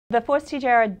The Force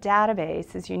TJR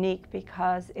database is unique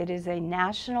because it is a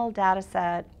national data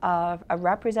set of a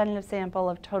representative sample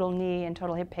of total knee and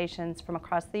total hip patients from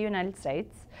across the United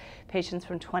States, patients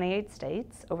from 28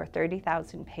 states, over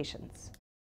 30,000 patients.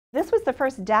 This was the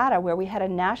first data where we had a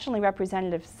nationally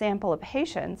representative sample of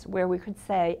patients where we could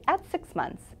say at 6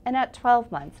 months and at 12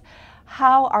 months,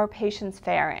 how are patients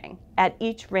faring at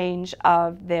each range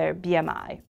of their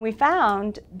BMI. We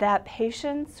found that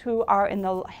patients who are in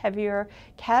the heavier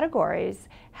categories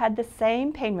had the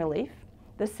same pain relief,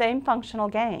 the same functional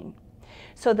gain.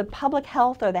 So the public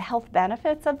health or the health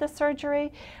benefits of the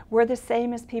surgery were the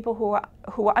same as people who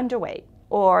are underweight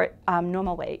or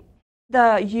normal weight.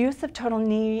 The use of total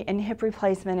knee and hip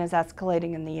replacement is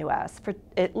escalating in the U.S. for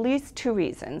at least two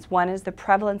reasons. One is the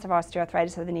prevalence of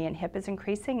osteoarthritis of the knee and hip is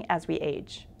increasing as we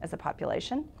age as a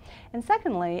population. And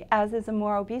secondly, as is a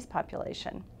more obese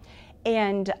population.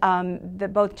 And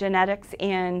both genetics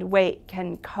and weight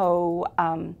can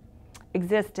coexist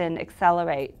and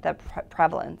accelerate the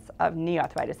prevalence of knee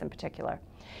arthritis in particular.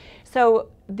 So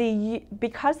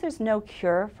because there's no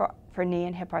cure for knee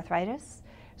and hip arthritis,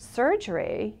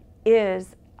 surgery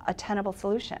is a tenable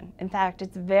solution. In fact,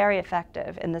 it's very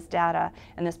effective, and this data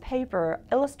and this paper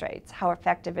illustrates how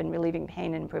effective in relieving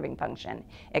pain and improving function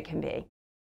it can be.